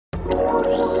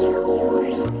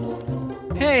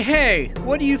Hey,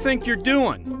 what do you think you're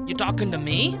doing? You talking to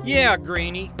me? Yeah,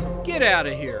 Greenie, get out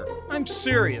of here. I'm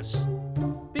serious.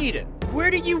 Beat it. Where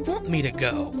do you want me to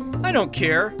go? I don't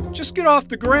care. Just get off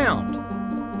the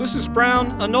ground. This is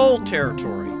brown anole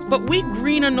territory. But we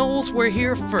green anoles were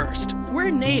here first.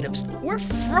 We're natives. We're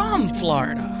from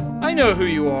Florida. I know who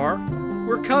you are.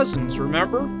 We're cousins,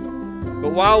 remember?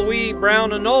 But while we brown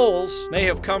anoles may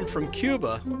have come from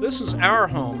Cuba, this is our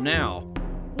home now.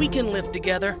 We can live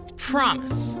together.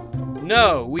 Promise.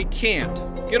 No, we can't.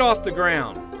 Get off the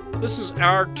ground. This is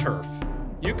our turf.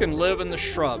 You can live in the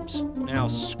shrubs. Now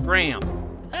scram.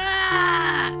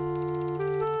 Ah!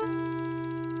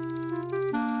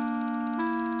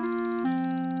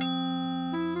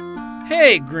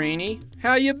 Hey, Greenie,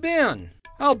 how you been?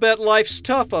 I'll bet life's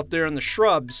tough up there in the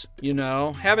shrubs, you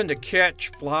know, having to catch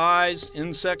flies,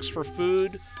 insects for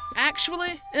food.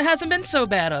 Actually, it hasn't been so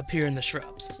bad up here in the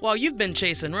shrubs. While you've been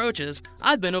chasing roaches,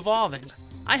 I've been evolving.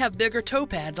 I have bigger toe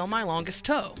pads on my longest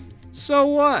toe. So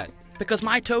what? Because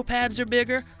my toe pads are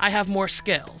bigger, I have more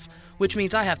scales, which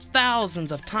means I have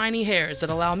thousands of tiny hairs that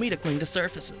allow me to cling to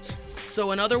surfaces.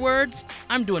 So in other words,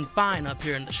 I'm doing fine up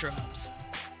here in the shrubs.